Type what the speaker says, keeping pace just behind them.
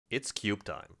It's cube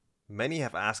time. Many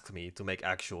have asked me to make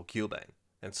actual Cubane,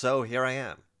 and so here I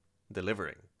am,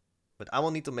 delivering. But I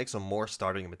will need to make some more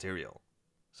starting material.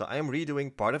 So I am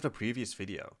redoing part of the previous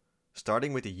video,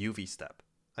 starting with the UV step.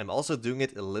 I'm also doing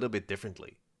it a little bit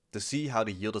differently, to see how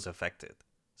the yield is affected.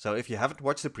 So if you haven't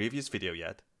watched the previous video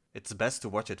yet, it's best to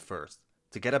watch it first,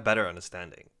 to get a better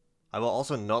understanding. I will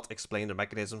also not explain the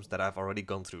mechanisms that I've already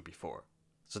gone through before.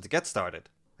 So to get started,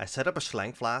 I set up a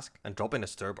Schlenk flask and drop in a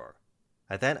stir bar.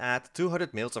 I then add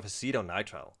 200 ml of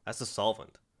acetonitrile as the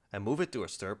solvent and move it to a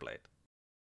stir plate.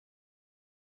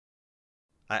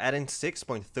 I add in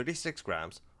 6.36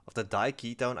 grams of the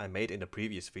diketone I made in the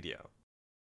previous video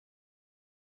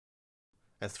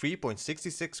and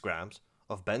 3.66 grams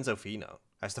of benzophenone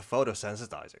as the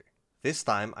photosensitizer. This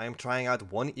time I am trying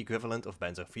out one equivalent of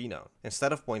benzophenone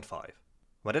instead of 0.5.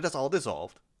 When it is all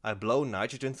dissolved, I blow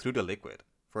nitrogen through the liquid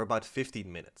for about 15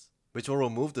 minutes, which will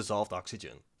remove dissolved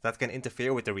oxygen that can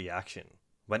interfere with the reaction.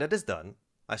 When it is done,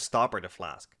 I stopper the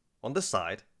flask. On the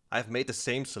side, I have made the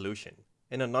same solution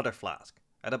in another flask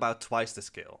at about twice the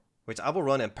scale, which I will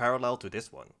run in parallel to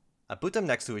this one. I put them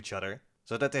next to each other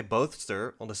so that they both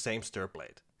stir on the same stir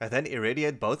plate. I then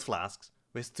irradiate both flasks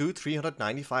with two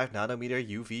 395 nanometer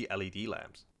UV LED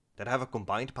lamps that have a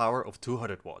combined power of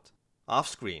 200 watt. Off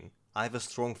screen, I have a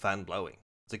strong fan blowing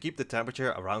to keep the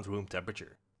temperature around room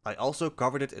temperature. I also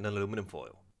covered it in aluminum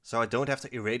foil, so I don't have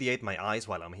to irradiate my eyes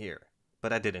while I'm here,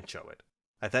 but I didn't show it.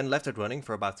 I then left it running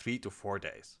for about 3 to 4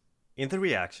 days. In the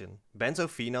reaction,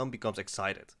 benzophenone becomes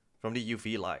excited from the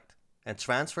UV light and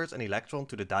transfers an electron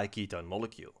to the diketone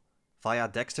molecule via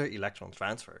Dexter electron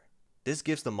transfer. This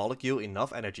gives the molecule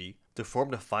enough energy to form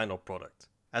the final product.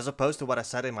 As opposed to what I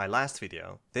said in my last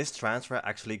video, this transfer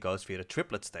actually goes via the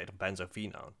triplet state of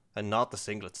benzophenone and not the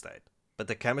singlet state, but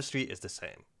the chemistry is the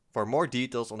same. For more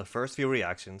details on the first few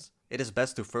reactions, it is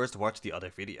best to first watch the other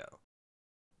video.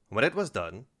 When it was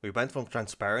done, we went from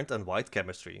transparent and white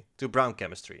chemistry to brown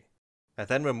chemistry. I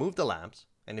then removed the lamps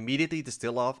and immediately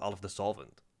distill off all of the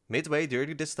solvent. Midway during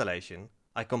the distillation,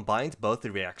 I combined both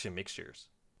the reaction mixtures.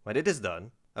 When it is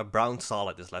done, a brown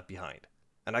solid is left behind,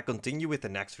 and I continue with the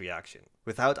next reaction,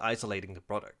 without isolating the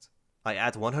product. I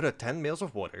add 110 ml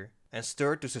of water and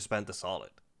stir to suspend the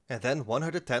solid, and then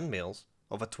 110 ml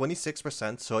of a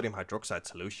 26% sodium hydroxide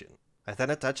solution. I then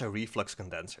attach a reflux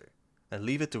condenser and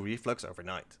leave it to reflux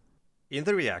overnight. In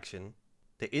the reaction,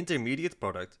 the intermediate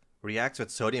product reacts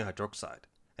with sodium hydroxide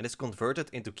and is converted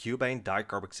into Cubane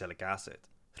dicarboxylic acid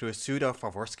through a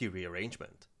pseudo-Favorsky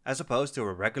rearrangement, as opposed to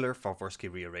a regular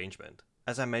Favorsky rearrangement,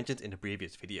 as I mentioned in the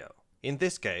previous video. In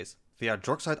this case, the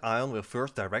hydroxide ion will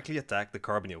first directly attack the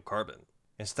carbonyl carbon,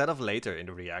 instead of later in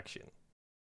the reaction.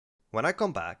 When I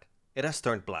come back, it has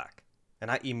turned black, and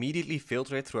I immediately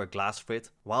filter it through a glass frit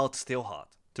while it's still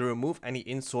hot, to remove any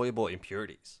insoluble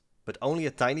impurities, but only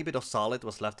a tiny bit of solid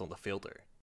was left on the filter.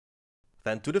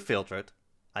 Then to the filtrate,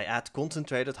 I add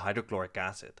concentrated hydrochloric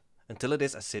acid until it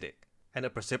is acidic and a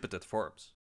precipitate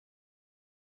forms.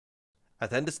 I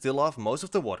then distill off most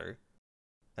of the water,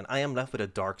 and I am left with a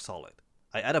dark solid.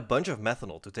 I add a bunch of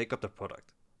methanol to take up the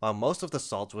product, while most of the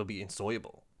salts will be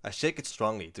insoluble. I shake it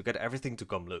strongly to get everything to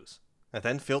come loose, and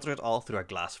then filter it all through a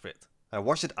glass frit. I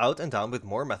wash it out and down with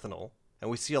more methanol, and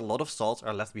we see a lot of salts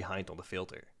are left behind on the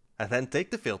filter. I then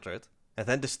take the filtrate, and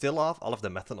then distill off all of the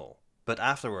methanol, but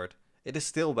afterward, it is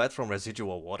still wet from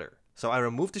residual water. So I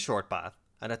remove the short path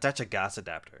and attach a gas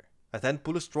adapter. I then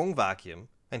pull a strong vacuum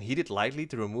and heat it lightly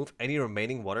to remove any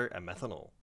remaining water and methanol.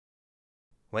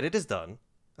 When it is done,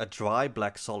 a dry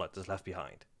black solid is left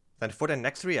behind. Then for the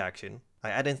next reaction, I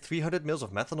add in 300 ml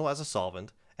of methanol as a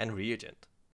solvent and reagent,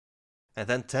 and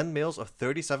then 10 ml of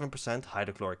 37%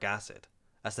 hydrochloric acid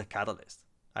as the catalyst.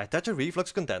 I attach a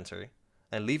reflux condenser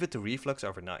and leave it to reflux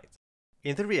overnight.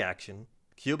 In the reaction,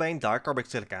 Cubane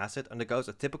dicarboxylic acid undergoes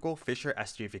a typical Fischer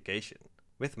esterification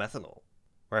with methanol,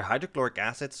 where hydrochloric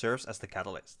acid serves as the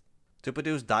catalyst, to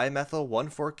produce dimethyl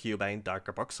 1,4-cubane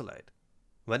dicarboxylate.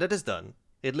 When it is done,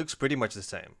 it looks pretty much the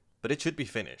same, but it should be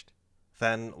finished.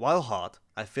 Then, while hot,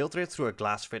 I filter it through a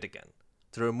glass frit again,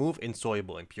 to remove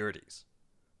insoluble impurities.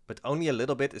 But only a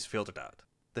little bit is filtered out.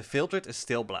 The filtrate is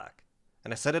still black,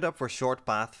 and I set it up for short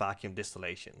path vacuum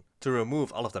distillation, to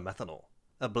remove all of the methanol.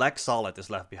 A black solid is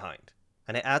left behind,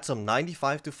 and I add some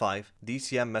 95-5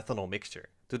 DCM methanol mixture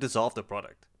to dissolve the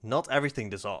product. Not everything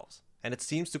dissolves, and it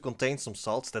seems to contain some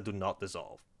salts that do not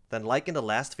dissolve. Then, like in the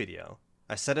last video,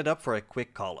 I set it up for a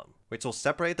quick column, which will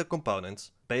separate the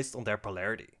components based on their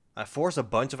polarity. I force a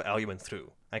bunch of alumin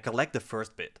through and collect the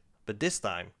first bit, but this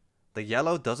time, the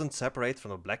yellow doesn't separate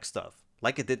from the black stuff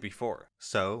like it did before.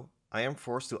 So, I am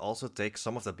forced to also take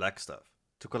some of the black stuff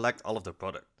to collect all of the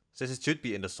product, since it should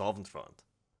be in the solvent front.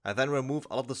 I then remove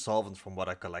all of the solvents from what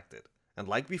I collected, and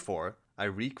like before, I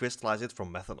recrystallize it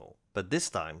from methanol. But this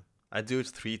time, I do it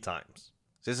 3 times,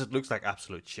 since it looks like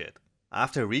absolute shit.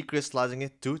 After recrystallizing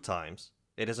it 2 times,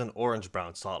 it is an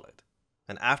orange-brown solid.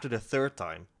 And after the 3rd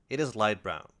time, it is light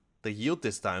brown. The yield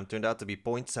this time turned out to be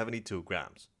 0.72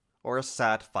 grams, or a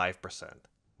sad 5%,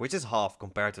 which is half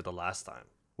compared to the last time,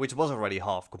 which was already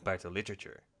half compared to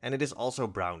literature, and it is also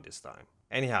brown this time.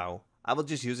 Anyhow, I will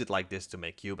just use it like this to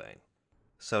make Cubane.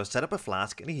 So set up a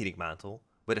flask in a heating mantle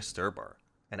with a stir bar,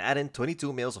 and add in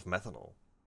 22 ml of methanol.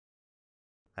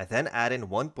 I then add in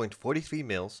 1.43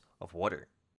 ml of water,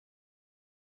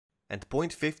 and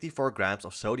 0.54 grams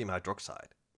of sodium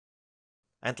hydroxide.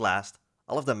 And last,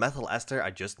 all of the methyl ester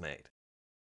I just made.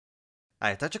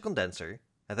 I attach a condenser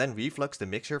and then reflux the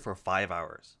mixture for 5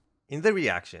 hours. In the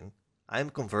reaction, I am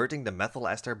converting the methyl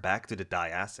ester back to the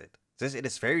diacid, since it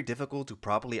is very difficult to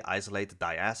properly isolate the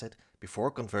diacid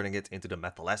before converting it into the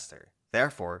methyl ester.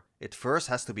 Therefore, it first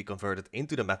has to be converted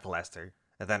into the methyl ester,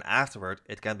 and then afterward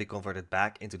it can be converted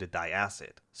back into the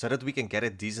diacid, so that we can get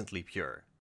it decently pure.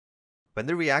 When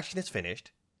the reaction is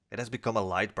finished, it has become a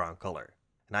light brown color,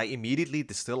 and I immediately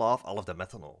distill off all of the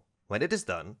methanol. When it is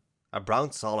done, a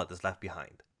brown solid is left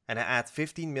behind, and I add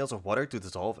 15 ml of water to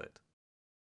dissolve it.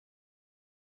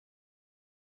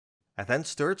 I then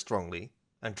stir it strongly,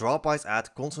 and dropwise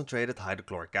add concentrated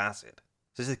hydrochloric acid.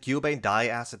 Since the Cubane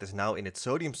diacid is now in its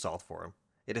sodium salt form,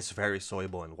 it is very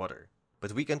soluble in water,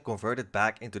 but we can convert it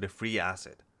back into the free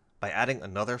acid by adding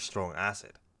another strong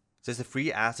acid. Since the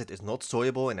free acid is not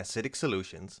soluble in acidic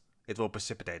solutions, it will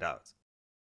precipitate out.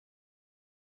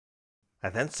 I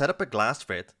then set up a glass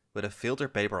frit with a filter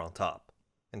paper on top,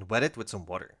 and wet it with some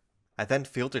water. I then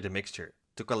filter the mixture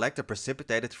to collect the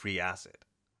precipitated free acid.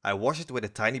 I wash it with a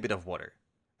tiny bit of water,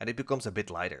 and it becomes a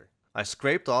bit lighter. I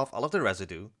scraped off all of the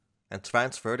residue and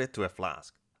transferred it to a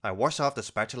flask. I wash off the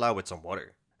spatula with some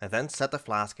water, and then set the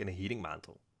flask in a heating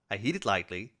mantle. I heat it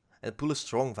lightly and pull a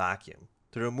strong vacuum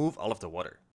to remove all of the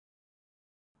water.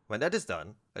 When that is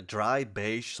done, a dry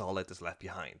beige solid is left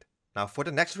behind. Now for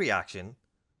the next reaction,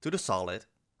 to the solid,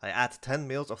 I add 10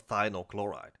 ml of thionyl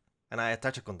chloride, and I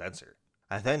attach a condenser.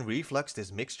 I then reflux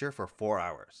this mixture for 4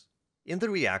 hours. In the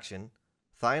reaction,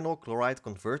 thionyl chloride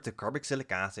converts the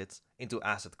carboxylic acids into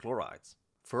acid chlorides.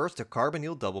 First, the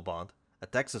carbonyl double bond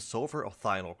attacks the sulfur of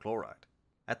thionyl chloride.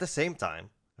 At the same time,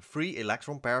 a free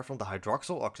electron pair from the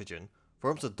hydroxyl oxygen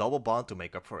forms a double bond to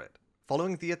make up for it.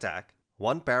 Following the attack,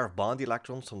 one pair of bond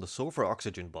electrons from the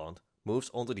sulfur-oxygen bond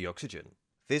moves onto the oxygen.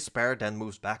 This pair then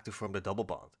moves back to form the double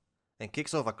bond, and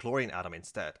kicks off a chlorine atom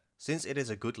instead, since it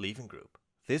is a good leaving group.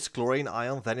 This chlorine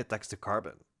ion then attacks the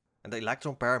carbon, and the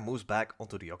electron pair moves back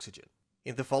onto the oxygen.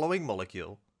 In the following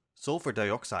molecule, sulfur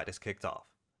dioxide is kicked off,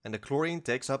 and the chlorine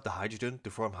takes up the hydrogen to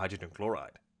form hydrogen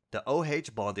chloride. The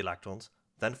OH bond electrons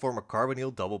then form a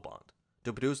carbonyl double bond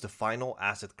to produce the final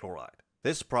acid chloride.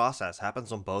 This process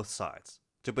happens on both sides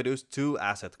to produce 2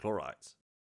 acid chlorides.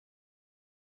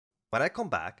 When I come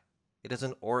back, it is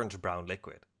an orange-brown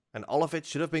liquid, and all of it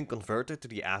should have been converted to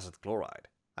the acid chloride.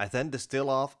 I then distill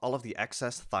off all of the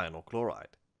excess thionyl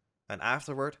chloride, and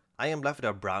afterward I am left with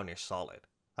a brownish solid.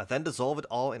 I then dissolve it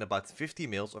all in about 50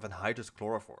 ml of anhydrous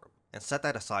chloroform and set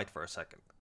that aside for a second.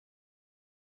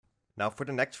 Now for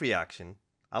the next reaction,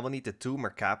 I will need the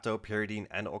 2-mercaptopyridine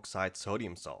N-oxide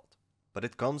sodium salt, but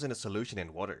it comes in a solution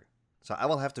in water, so I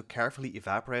will have to carefully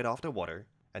evaporate off the water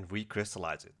and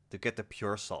recrystallize it to get the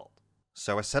pure salt.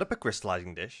 So I set up a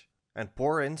crystallizing dish and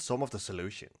pour in some of the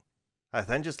solution. I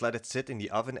then just let it sit in the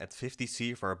oven at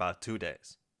 50°C for about 2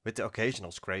 days, with the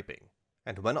occasional scraping.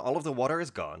 And when all of the water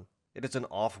is gone, it is an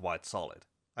off-white solid.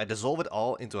 I dissolve it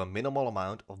all into a minimal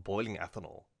amount of boiling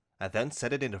ethanol. I then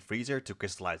set it in the freezer to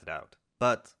crystallize it out.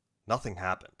 But nothing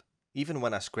happened, even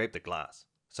when I scraped the glass.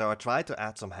 So I tried to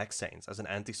add some hexanes as an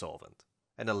anti-solvent,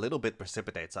 and a little bit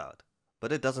precipitates out,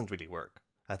 but it doesn't really work.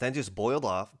 I then just boiled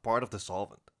off part of the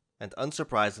solvent, and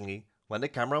unsurprisingly, when the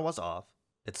camera was off,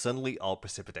 it suddenly all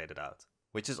precipitated out,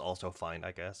 which is also fine,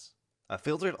 I guess. I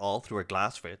filtered it all through a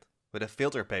glass frit with a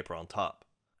filter paper on top,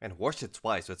 and washed it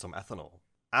twice with some ethanol.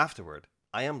 Afterward,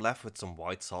 I am left with some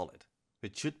white solid,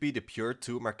 which should be the pure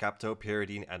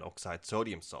 2-mercaptopyridine N-oxide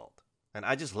sodium salt, and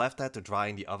I just left that to dry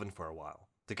in the oven for a while,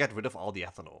 to get rid of all the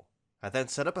ethanol. I then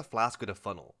set up a flask with a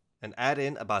funnel, and add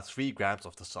in about 3 grams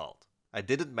of the salt. I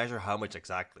didn't measure how much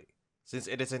exactly, since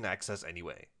it is in excess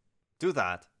anyway. To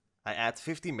that, I add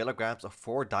 50 milligrams of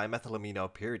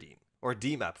 4-dimethylamminopyridine, or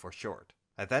DMAP for short.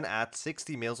 I then add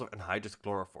 60 ml of anhydrous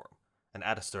chloroform, and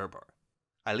add a stir bar.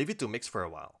 I leave it to mix for a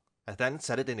while. I then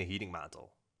set it in a heating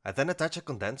mantle. I then attach a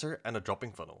condenser and a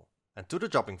dropping funnel, and to the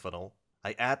dropping funnel,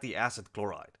 I add the acid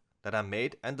chloride that I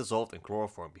made and dissolved in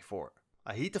chloroform before.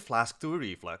 I heat the flask to a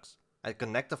reflux and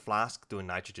connect the flask to a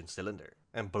nitrogen cylinder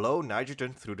and blow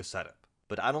nitrogen through the setup,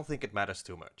 but I don't think it matters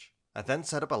too much. I then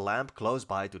set up a lamp close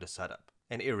by to the setup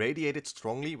and irradiate it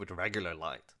strongly with regular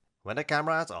light. When the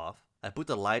camera is off, I put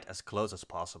the light as close as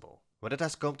possible. When it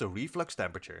has come to reflux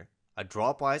temperature, I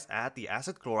dropwise add the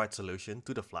acid chloride solution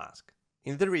to the flask.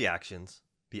 In the reactions,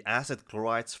 the acid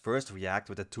chlorides first react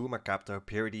with the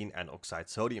 2-mercaptopyridine and oxide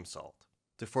sodium salt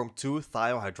to form 2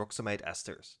 thiohydroxamate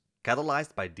esters,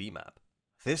 catalyzed by DMAP.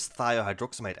 This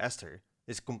thiohydroxamate ester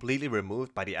is completely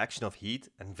removed by the action of heat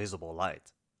and visible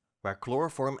light, where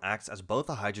chloroform acts as both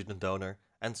a hydrogen donor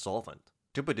and solvent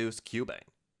to produce cubane.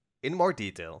 In more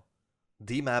detail,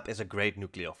 DMAP is a great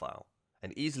nucleophile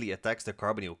and easily attacks the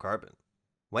carbonyl carbon.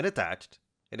 When attached,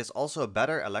 it is also a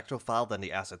better electrophile than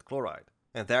the acid chloride,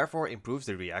 and therefore improves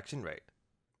the reaction rate.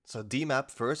 So DMAP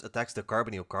first attacks the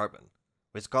carbonyl carbon,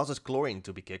 which causes chlorine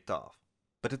to be kicked off,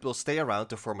 but it will stay around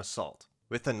to form a salt,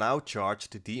 with the now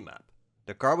charged to DMAP.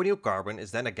 The carbonyl carbon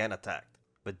is then again attacked,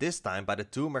 but this time by the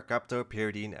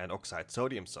 2-mercaptopyridine and oxide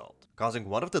sodium salt, causing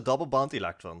one of the double bond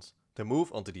electrons to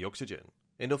move onto the oxygen.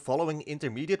 In the following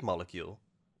intermediate molecule,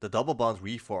 the double bond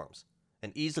reforms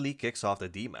and easily kicks off the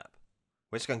DMAP,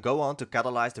 which can go on to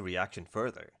catalyze the reaction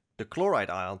further. The chloride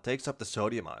ion takes up the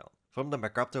sodium ion from the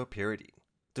mercaptopyridine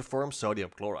to form sodium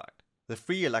chloride. The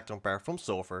free electron pair from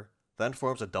sulfur then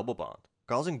forms a double bond,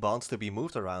 causing bonds to be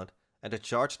moved around and the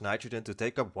charged nitrogen to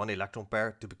take up one electron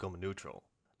pair to become neutral.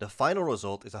 The final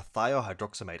result is a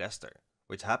thiohydroxamate ester,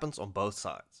 which happens on both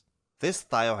sides. This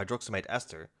thiohydroxamate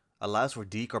ester allows for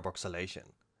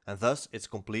decarboxylation, and thus its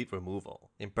complete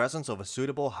removal, in presence of a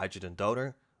suitable hydrogen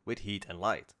donor with heat and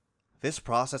light. This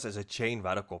process is a chain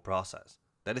radical process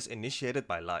that is initiated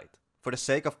by light. For the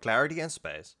sake of clarity and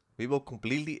space, we will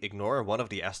completely ignore one of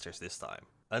the esters this time.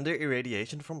 Under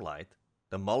irradiation from light,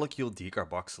 the molecule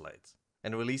decarboxylates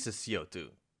and releases CO2,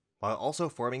 while also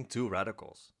forming 2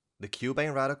 radicals, the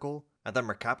cubane radical and the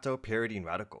mercaptopyridine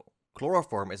radical.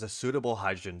 Chloroform is a suitable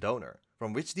hydrogen donor,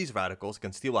 from which these radicals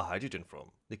can steal a hydrogen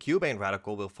from. The cubane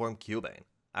radical will form cubane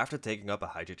after taking up a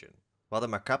hydrogen, while the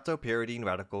mercaptopyridine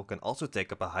radical can also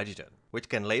take up a hydrogen, which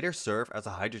can later serve as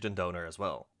a hydrogen donor as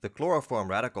well. The chloroform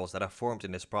radicals that are formed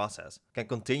in this process can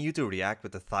continue to react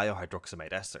with the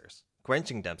thiohydroxamate esters,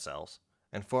 quenching themselves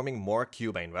and forming more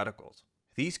cubane radicals.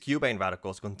 These cubane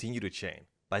radicals continue to chain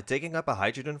by taking up a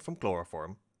hydrogen from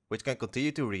chloroform, which can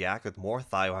continue to react with more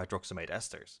thiohydroxamate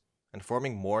esters and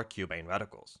forming more cubane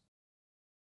radicals.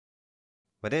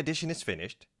 When the addition is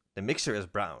finished, the mixture is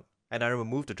brown and I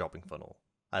remove the dropping funnel.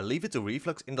 I leave it to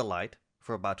reflux in the light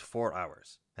for about 4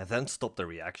 hours and then stop the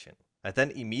reaction. I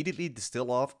then immediately distill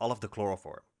off all of the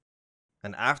chloroform,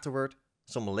 and afterward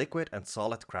some liquid and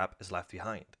solid crap is left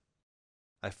behind.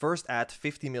 I first add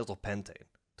 50 ml of pentane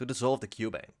to dissolve the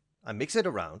cubane. I mix it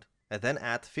around and then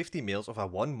add 50 ml of a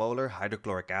 1 molar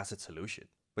hydrochloric acid solution,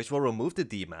 which will remove the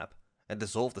DMAP and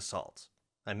dissolve the salts.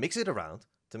 I mix it around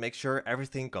to make sure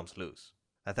everything comes loose.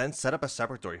 I then set up a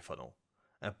separatory funnel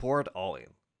and pour it all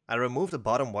in. I remove the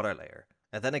bottom water layer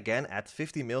and then again add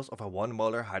 50 ml of a 1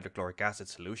 molar hydrochloric acid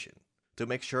solution to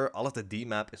make sure all of the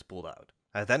DMAP is pulled out.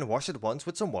 I then wash it once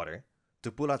with some water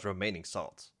to pull out remaining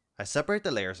salts. I separate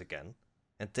the layers again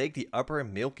and take the upper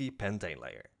milky pentane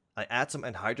layer. I add some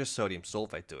anhydrous sodium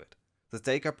sulfate to it to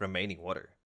take up remaining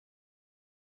water.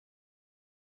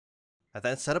 I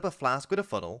then set up a flask with a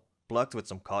funnel plugged with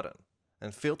some cotton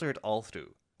and filter it all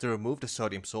through to remove the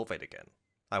sodium sulfate again.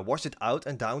 I wash it out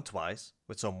and down twice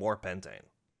with some more pentane.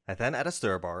 I then add a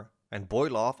stir bar and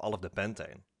boil off all of the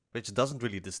pentane, which doesn't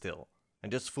really distill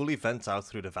and just fully vents out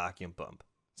through the vacuum pump,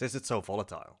 since it's so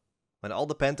volatile. When all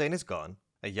the pentane is gone,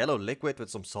 a yellow liquid with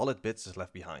some solid bits is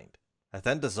left behind. I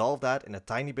then dissolve that in a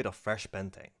tiny bit of fresh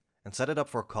pentane and set it up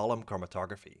for column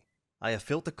chromatography. I have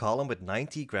filled the column with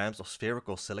 90 grams of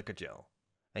spherical silica gel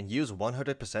and use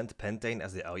 100% pentane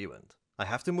as the eluent. I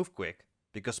have to move quick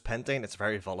because pentane is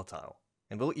very volatile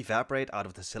and will evaporate out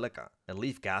of the silica and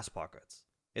leave gas pockets.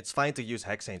 It's fine to use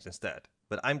hexanes instead,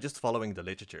 but I'm just following the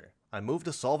literature. I move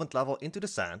the solvent level into the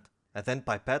sand and then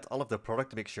pipette all of the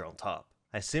product mixture on top.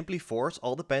 I simply force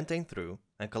all the pentane through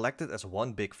and collect it as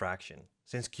one big fraction.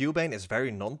 Since cubane is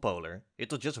very non-polar,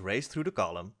 it will just race through the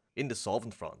column in the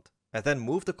solvent front. I then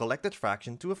move the collected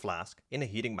fraction to a flask in a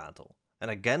heating mantle and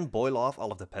again boil off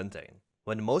all of the pentane.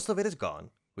 When most of it is gone,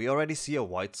 we already see a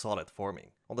white solid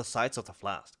forming on the sides of the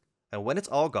flask. And when it's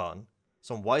all gone,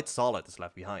 some white solid is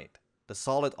left behind. The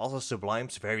solid also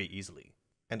sublimes very easily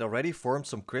and already formed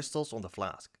some crystals on the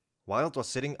flask while it was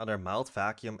sitting under mild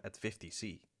vacuum at 50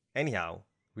 C. Anyhow,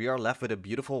 we are left with a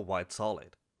beautiful white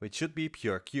solid, which should be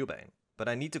pure cubane, but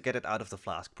I need to get it out of the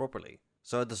flask properly,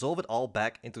 so I dissolve it all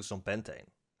back into some pentane.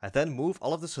 I then move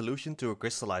all of the solution to a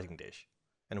crystallizing dish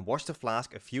and wash the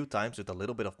flask a few times with a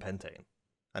little bit of pentane.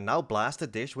 I now blast the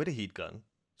dish with a heat gun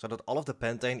so that all of the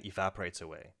pentane evaporates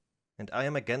away, and I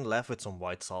am again left with some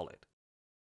white solid.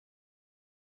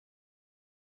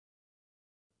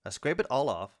 I scrape it all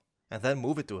off and then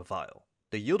move it to a vial.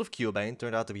 The yield of Cubane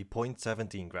turned out to be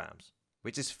 0.17 grams,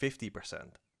 which is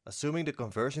 50%, assuming the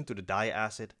conversion to the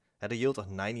diacid had a yield of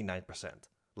 99%,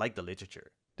 like the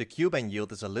literature. The Cubane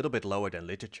yield is a little bit lower than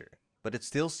literature, but it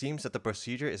still seems that the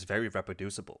procedure is very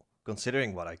reproducible,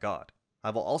 considering what I got.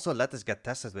 I will also let this get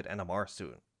tested with NMR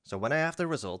soon, so when I have the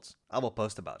results, I will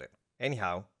post about it.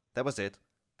 Anyhow, that was it.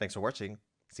 Thanks for watching.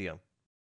 See ya.